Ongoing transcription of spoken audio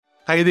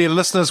Hey there,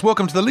 listeners.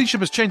 Welcome to the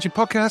Leadership is Changing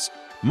podcast.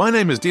 My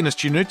name is Dennis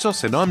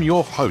Gianoutzos, and I'm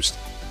your host.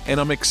 And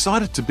I'm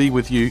excited to be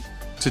with you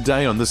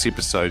today on this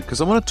episode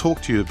because I want to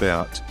talk to you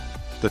about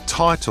the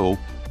title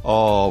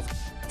of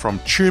From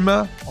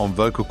Tumor on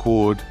Vocal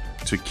Cord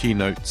to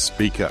Keynote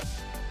Speaker.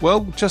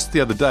 Well, just the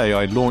other day,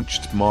 I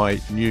launched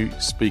my new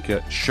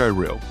speaker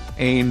showreel,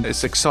 and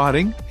it's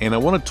exciting. And I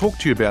want to talk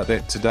to you about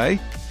that today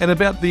and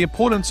about the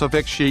importance of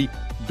actually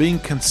being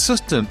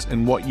consistent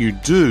in what you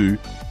do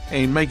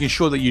and making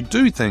sure that you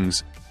do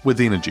things with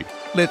energy.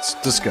 Let's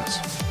discuss.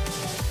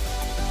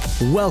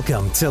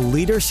 Welcome to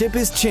Leadership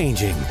is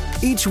Changing.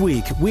 Each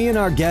week, we and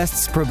our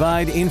guests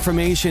provide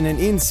information and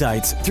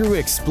insights through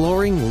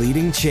exploring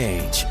leading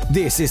change.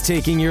 This is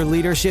taking your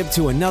leadership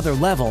to another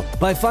level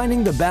by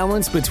finding the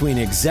balance between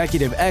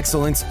executive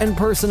excellence and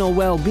personal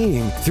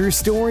well-being through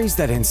stories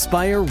that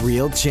inspire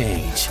real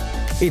change.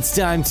 It's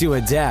time to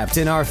adapt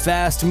in our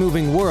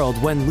fast-moving world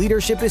when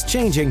leadership is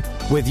changing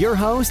with your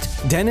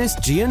host, Dennis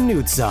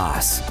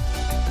Gianoutzos.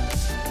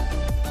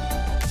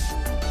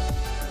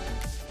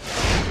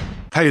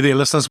 Hey there,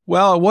 listeners.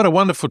 Well, what a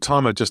wonderful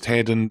time I just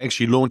had in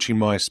actually launching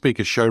my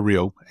speaker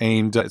showreel,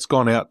 and it's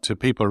gone out to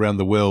people around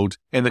the world,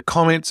 and the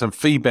comments and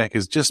feedback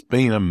has just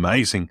been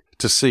amazing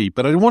to see.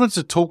 But I wanted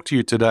to talk to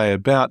you today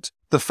about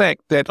the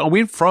fact that I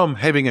went from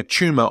having a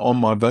tumor on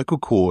my vocal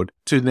cord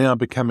to now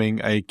becoming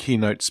a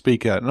keynote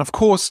speaker. And of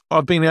course,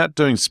 I've been out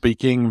doing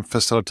speaking,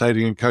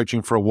 facilitating and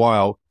coaching for a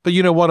while. But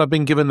you know what? I've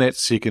been given that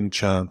second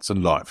chance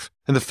in life.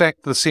 And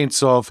the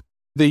sense of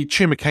the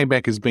tumor came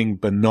back as being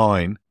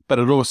benign, but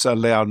it also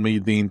allowed me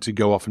then to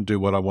go off and do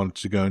what I wanted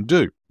to go and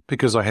do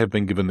because I have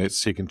been given that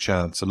second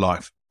chance in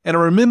life. And I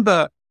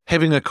remember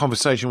having a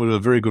conversation with a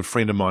very good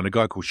friend of mine, a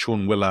guy called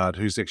Sean Willard,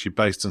 who's actually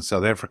based in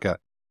South Africa.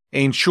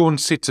 And Sean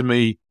said to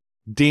me,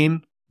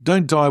 Den,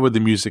 don't die with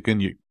the music in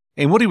you.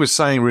 And what he was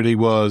saying really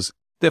was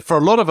that for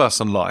a lot of us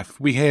in life,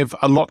 we have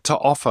a lot to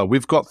offer.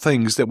 We've got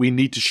things that we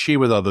need to share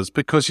with others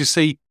because you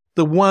see,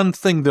 the one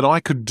thing that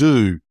I could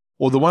do,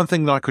 or the one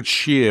thing that I could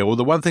share, or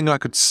the one thing I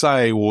could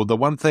say, or the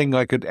one thing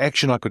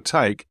action I could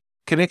take,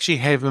 can actually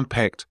have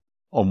impact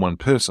on one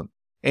person.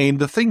 And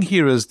the thing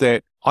here is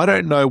that I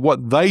don't know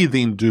what they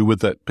then do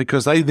with it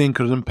because they then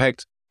could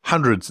impact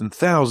hundreds and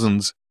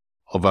thousands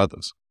of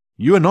others.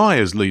 You and I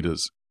as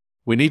leaders,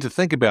 we need to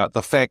think about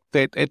the fact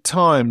that at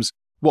times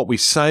what we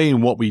say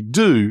and what we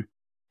do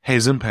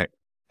has impact.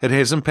 It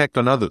has impact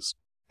on others.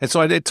 And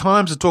so at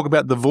times I talk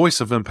about the voice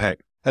of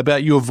impact,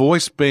 about your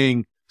voice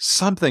being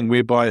something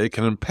whereby it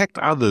can impact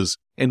others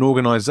and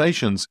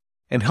organizations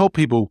and help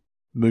people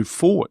move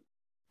forward.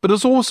 But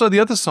there's also the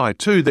other side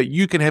too, that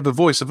you can have a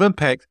voice of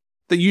impact,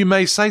 that you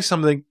may say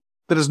something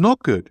that is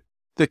not good,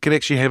 that can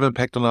actually have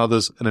impact on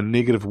others in a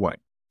negative way.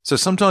 So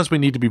sometimes we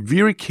need to be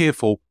very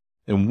careful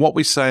in what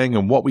we're saying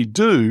and what we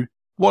do,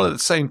 while at the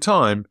same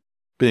time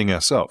being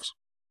ourselves.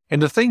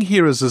 And the thing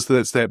here is that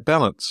it's that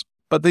balance.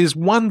 But there's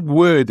one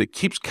word that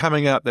keeps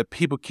coming out that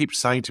people keep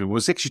saying to me. Well,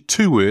 it's actually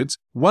two words.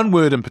 One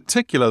word in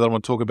particular that I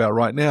want to talk about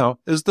right now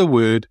is the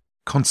word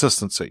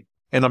consistency.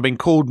 And I've been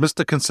called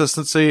Mr.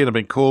 Consistency, and I've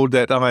been called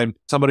that I'm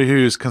somebody who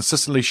is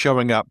consistently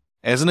showing up.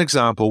 As an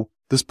example,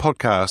 this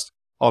podcast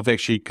of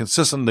actually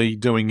consistently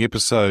doing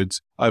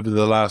episodes over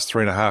the last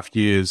 3.5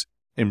 years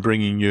and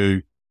bringing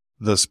you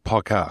this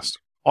podcast.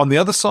 On the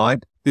other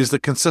side, there's the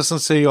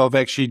consistency of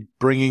actually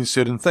bringing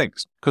certain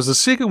things. Because the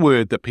second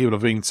word that people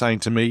have been saying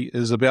to me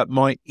is about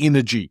my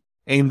energy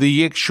and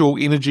the actual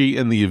energy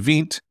in the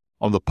event,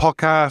 on the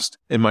podcast,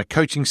 in my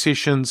coaching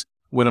sessions,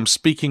 when I'm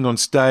speaking on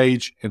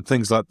stage and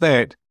things like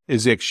that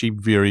is actually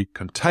very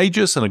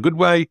contagious in a good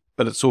way,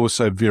 but it's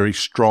also very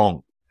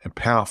strong and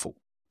powerful.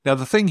 Now,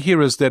 the thing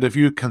here is that if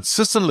you're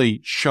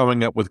consistently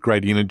showing up with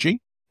great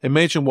energy,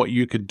 imagine what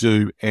you could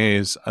do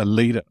as a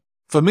leader.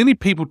 For many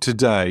people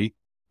today,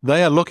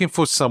 they are looking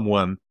for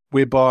someone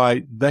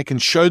whereby they can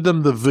show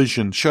them the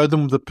vision, show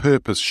them the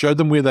purpose, show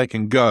them where they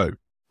can go,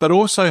 but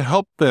also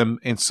help them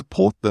and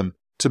support them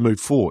to move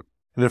forward.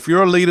 And if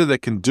you're a leader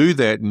that can do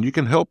that and you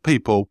can help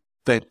people,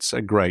 that's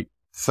a great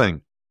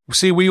thing.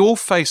 See, we all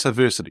face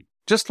adversity,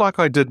 just like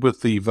I did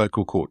with the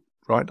vocal cord,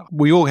 right?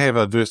 We all have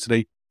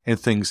adversity and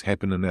things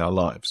happen in our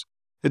lives.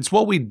 It's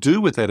what we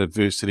do with that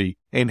adversity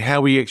and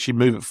how we actually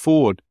move it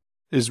forward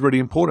is really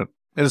important.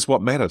 And it's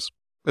what matters.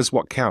 It's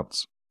what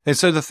counts. And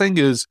so the thing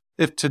is,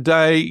 if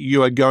today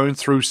you are going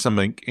through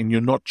something and you're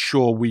not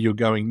sure where you're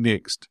going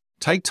next,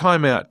 take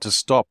time out to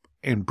stop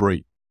and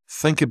breathe.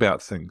 Think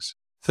about things.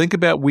 Think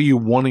about where you're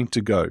wanting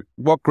to go.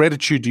 What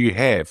gratitude do you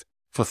have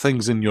for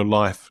things in your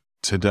life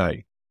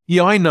today?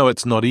 Yeah, I know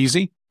it's not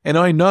easy, and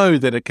I know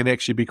that it can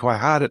actually be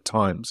quite hard at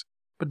times.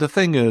 But the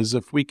thing is,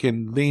 if we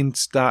can then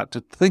start to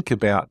think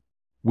about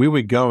where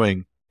we're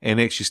going and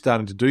actually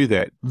starting to do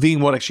that, then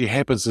what actually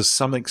happens is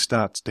something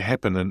starts to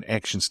happen and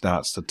action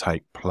starts to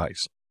take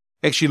place.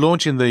 Actually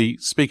launching the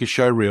speaker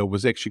showreel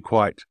was actually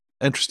quite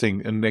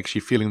interesting and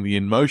actually feeling the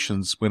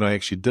emotions when I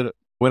actually did it.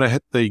 When I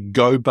hit the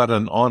go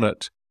button on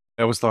it,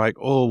 I was like,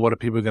 oh, what are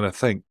people going to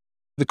think?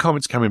 The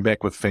comments coming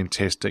back were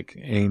fantastic,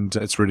 and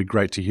it's really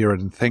great to hear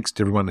it. And thanks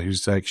to everyone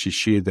who's actually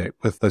shared that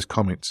with those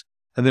comments.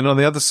 And then on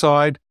the other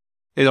side,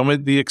 I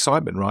mean, the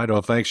excitement, right,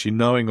 of actually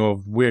knowing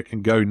of where it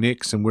can go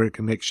next and where it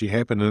can actually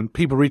happen. And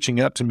people reaching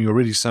out to me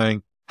already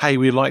saying, hey,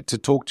 we'd like to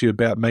talk to you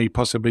about maybe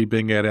possibly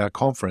being at our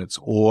conference,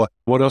 or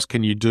what else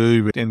can you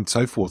do, and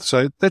so forth.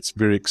 So that's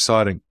very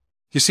exciting.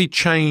 You see,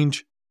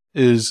 change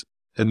is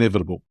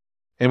inevitable.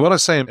 And what I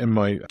say in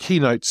my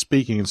keynote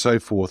speaking and so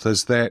forth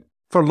is that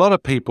for a lot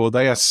of people,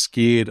 they are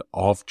scared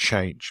of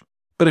change.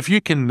 But if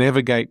you can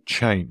navigate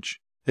change,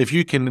 if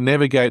you can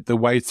navigate the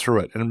way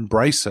through it and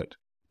embrace it,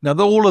 now,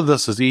 all of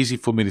this is easy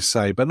for me to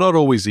say, but not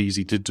always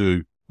easy to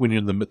do when you're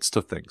in the midst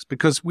of things,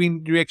 because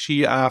when you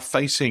actually are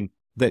facing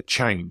that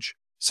change,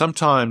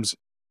 sometimes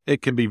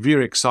it can be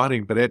very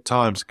exciting, but at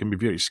times it can be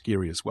very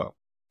scary as well.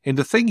 And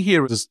the thing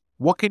here is,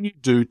 what can you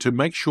do to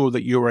make sure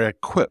that you are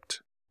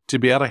equipped to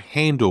be able to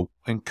handle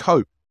and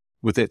cope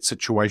with that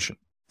situation?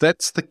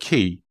 That's the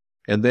key,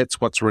 and that's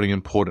what's really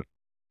important.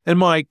 In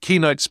my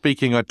keynote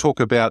speaking, I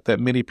talk about that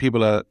many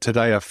people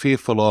today are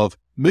fearful of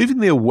moving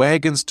their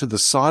wagons to the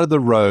side of the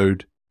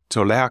road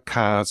to allow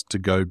cars to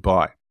go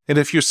by. And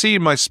if you see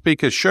my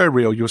speaker show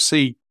reel, you'll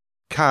see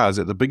cars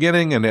at the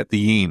beginning and at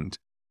the end.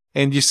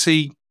 And you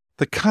see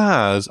the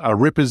cars are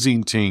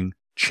representing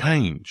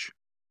change.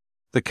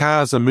 The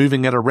cars are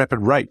moving at a rapid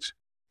rate.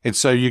 And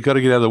so you've got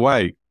to get out of the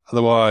way.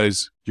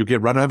 Otherwise, you'll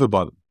get run over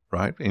by them,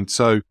 right? And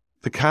so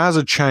the cars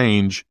of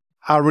change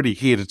are already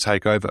here to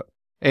take over.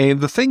 And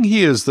the thing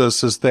here is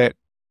that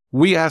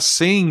we are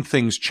seeing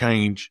things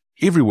change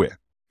everywhere.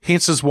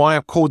 Hence is why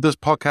I've called this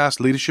podcast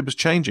Leadership is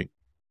Changing.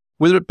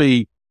 Whether it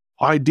be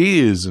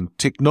ideas and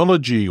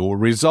technology or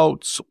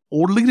results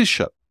or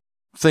leadership,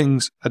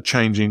 things are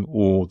changing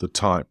all the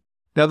time.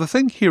 Now, the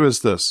thing here is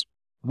this.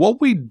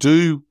 What we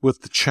do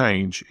with the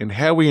change and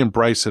how we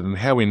embrace it and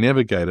how we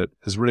navigate it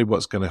is really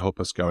what's going to help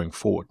us going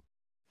forward.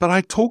 But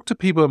I talk to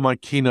people in my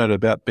keynote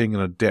about being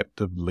an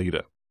adaptive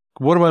leader.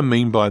 What do I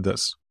mean by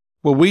this?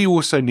 Well, we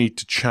also need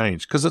to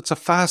change because it's a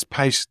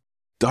fast-paced,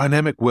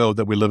 dynamic world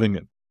that we're living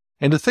in.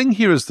 And the thing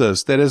here is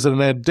this, that as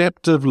an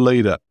adaptive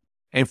leader,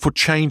 and for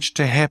change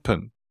to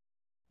happen,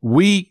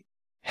 we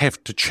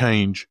have to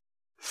change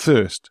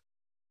first.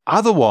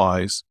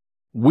 Otherwise,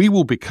 we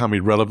will become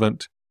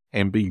irrelevant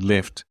and be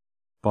left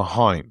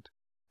behind.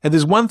 And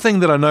there's one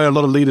thing that I know a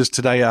lot of leaders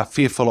today are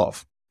fearful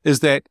of, is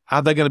that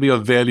are they going to be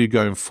of value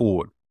going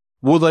forward?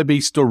 Will they be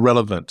still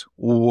relevant,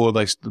 or will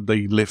they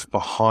be left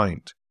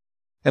behind?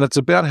 And it's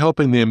about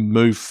helping them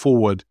move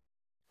forward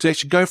to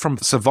actually go from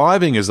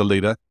surviving as a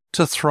leader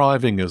to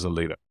thriving as a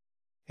leader.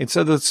 And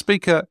so the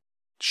speaker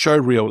show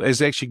reel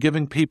is actually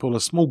giving people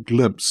a small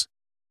glimpse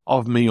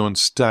of me on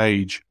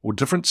stage or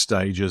different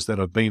stages that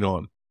I've been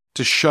on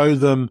to show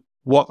them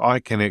what I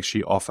can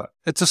actually offer.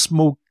 It's a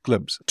small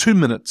glimpse, 2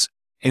 minutes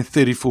and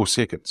 34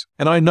 seconds.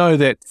 And I know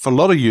that for a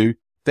lot of you,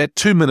 that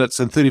 2 minutes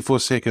and 34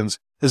 seconds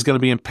is going to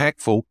be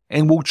impactful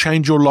and will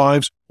change your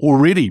lives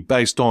already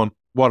based on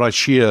what I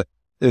share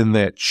in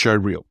that show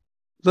reel.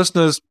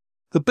 Listeners,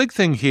 the big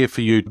thing here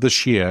for you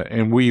this year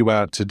and where you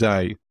are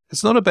today,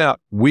 it's not about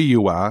where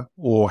you are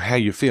or how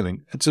you're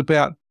feeling. It's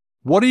about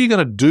what are you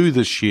going to do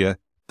this year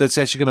that's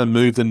actually going to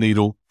move the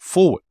needle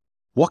forward?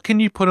 What can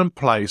you put in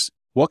place?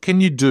 What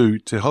can you do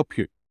to help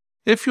you?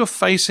 If you're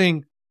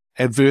facing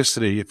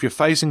adversity, if you're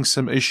facing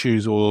some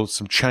issues or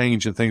some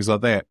change and things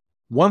like that,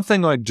 one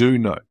thing I do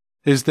know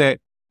is that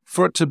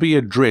for it to be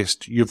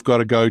addressed, you've got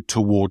to go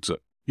towards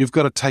it. You've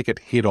got to take it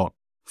head on.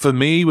 For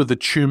me, with the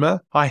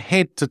tumor, I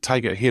had to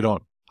take it head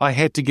on. I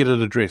had to get it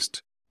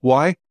addressed.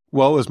 Why?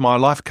 Well, is my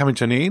life coming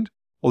to an end?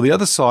 Or the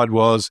other side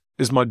was,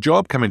 is my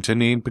job coming to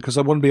an end because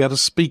I wouldn't be able to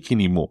speak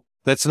anymore?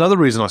 That's another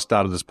reason I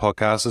started this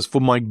podcast, is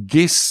for my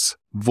guest's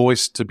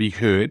voice to be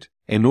heard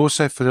and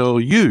also for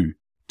you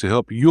to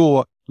help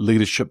your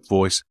leadership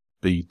voice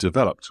be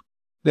developed.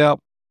 Now,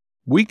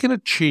 we can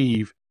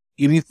achieve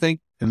anything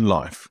in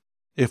life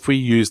if we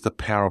use the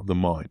power of the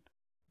mind.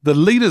 The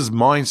leader's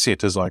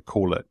mindset, as I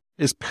call it,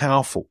 is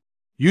powerful.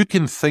 You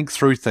can think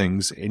through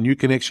things and you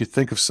can actually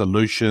think of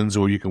solutions,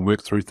 or you can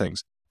work through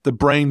things. The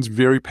brain's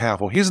very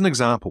powerful. Here's an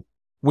example.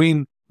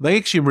 When they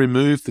actually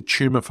removed the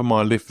tumor from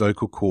my left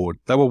vocal cord,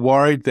 they were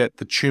worried that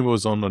the tumor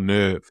was on the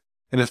nerve.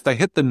 And if they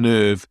hit the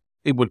nerve,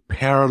 it would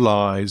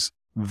paralyze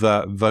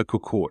the vocal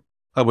cord.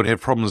 I would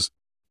have problems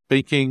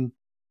speaking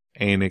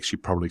and actually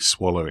probably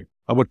swallowing.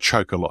 I would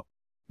choke a lot.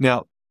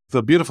 Now,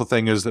 the beautiful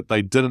thing is that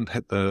they didn't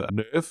hit the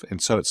nerve,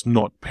 and so it's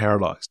not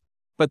paralyzed.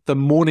 But the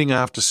morning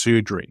after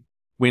surgery,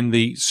 when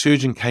the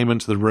surgeon came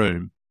into the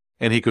room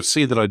and he could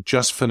see that I'd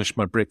just finished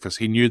my breakfast,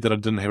 he knew that I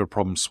didn't have a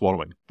problem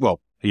swallowing.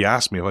 Well, he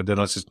asked me if I did.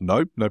 I said,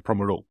 no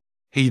problem at all.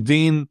 He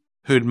then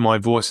heard my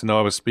voice and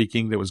I was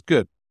speaking. That was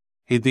good.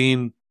 He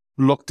then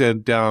looked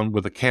down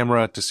with a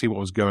camera to see what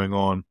was going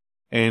on.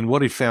 And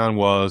what he found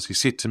was, he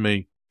said to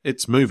me,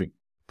 it's moving.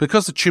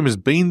 Because the tumor's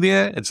been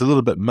there, it's a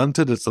little bit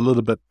munted, it's a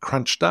little bit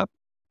crunched up.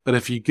 But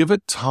if you give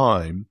it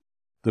time,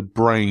 the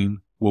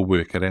brain will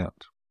work it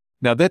out.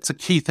 Now, that's a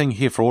key thing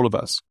here for all of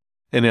us.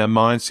 In our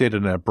mindset,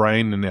 in our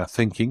brain, in our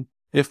thinking,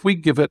 if we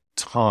give it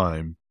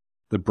time,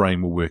 the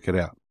brain will work it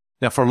out.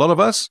 Now, for a lot of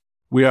us,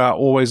 we are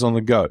always on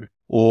the go,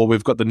 or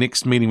we've got the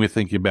next meeting we're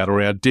thinking about,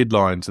 or our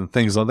deadlines and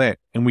things like that,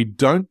 and we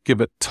don't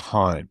give it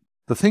time.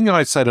 The thing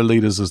I say to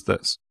leaders is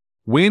this: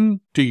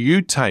 when do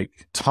you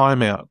take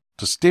time out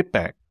to step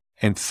back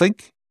and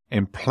think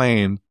and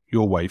plan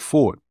your way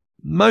forward?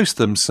 Most of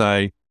them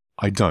say,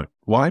 I don't.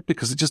 Why?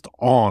 Because it's just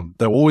on.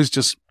 They always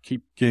just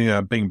keep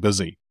being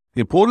busy.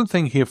 The important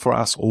thing here for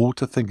us all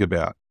to think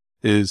about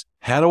is,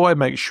 how do I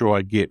make sure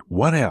I get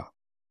 1 hour?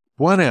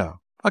 1 hour.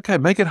 Okay,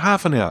 make it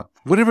half an hour.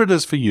 Whatever it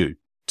is for you.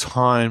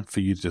 Time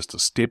for you just to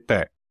step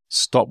back,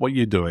 stop what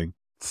you're doing,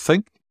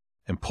 think,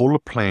 and pull a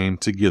plan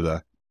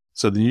together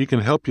so that you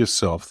can help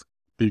yourself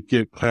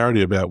get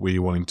clarity about where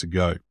you're wanting to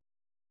go.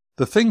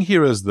 The thing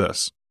here is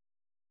this: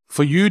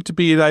 for you to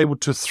be able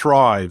to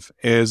thrive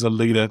as a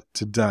leader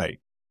today,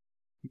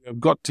 you've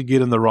got to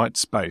get in the right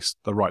space,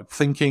 the right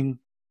thinking,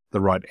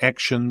 the right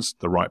actions,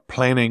 the right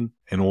planning,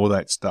 and all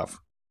that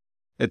stuff.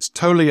 It's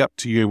totally up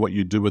to you what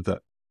you do with it.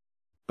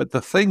 But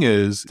the thing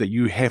is that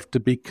you have to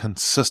be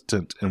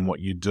consistent in what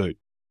you do.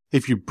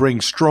 If you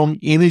bring strong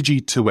energy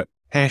to it,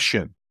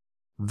 passion,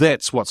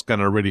 that's what's going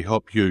to really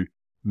help you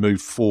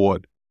move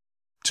forward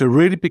to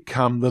really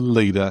become the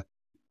leader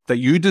that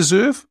you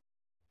deserve,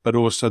 but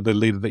also the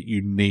leader that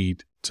you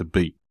need to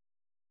be.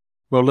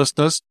 Well,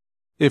 listeners,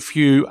 if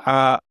you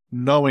are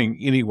knowing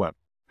anyone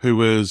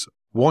who is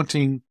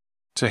wanting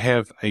to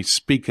have a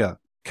speaker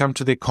come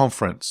to their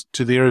conference,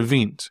 to their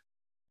event,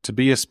 to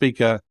be a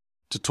speaker,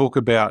 to talk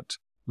about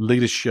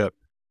leadership,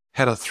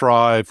 how to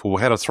thrive,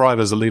 or how to thrive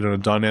as a leader in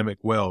a dynamic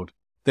world,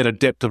 that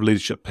adaptive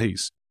leadership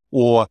piece,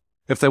 or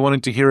if they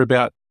wanted to hear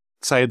about,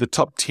 say, the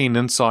top 10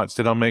 insights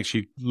that I'm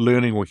actually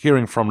learning or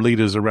hearing from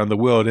leaders around the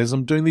world as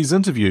I'm doing these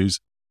interviews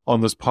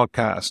on this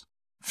podcast,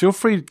 feel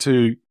free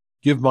to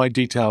give my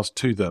details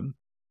to them.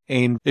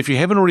 And if you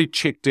haven't already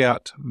checked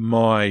out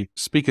my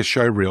speaker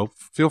show reel,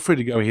 feel free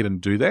to go ahead and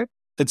do that.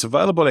 It's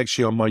available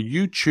actually on my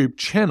YouTube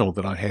channel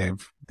that I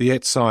have. The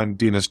 @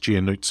 Dennis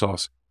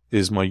Giannoutzos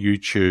is my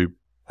YouTube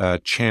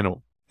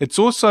channel. It's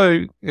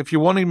also, if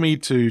you're wanting me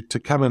to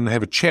come and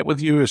have a chat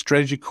with you, a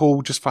strategy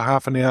call just for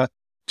half an hour,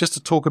 just to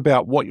talk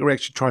about what you're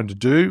actually trying to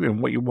do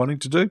and what you're wanting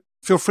to do,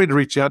 feel free to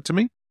reach out to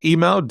me.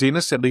 Email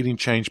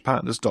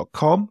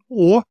dennis@leadingchangepartners.com,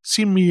 or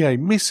send me a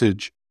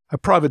message, a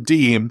private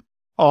DM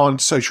on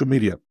social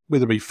media,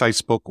 whether it be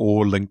Facebook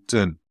or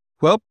LinkedIn.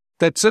 Well,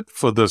 that's it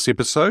for this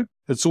episode.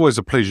 It's always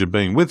a pleasure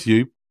being with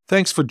you.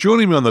 Thanks for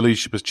joining me on the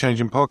Leadership is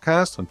Changing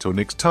podcast. Until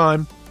next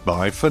time,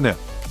 bye for now.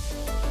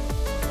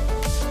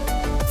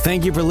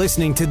 Thank you for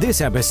listening to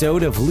this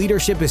episode of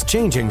Leadership is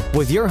Changing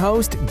with your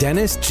host,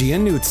 Dennis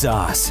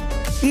Giannoutzos.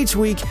 Each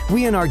week,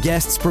 we and our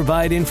guests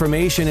provide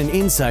information and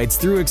insights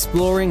through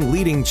exploring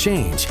leading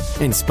change,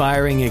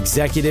 inspiring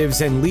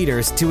executives and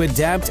leaders to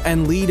adapt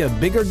and lead a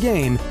bigger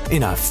game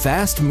in a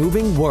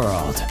fast-moving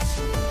world.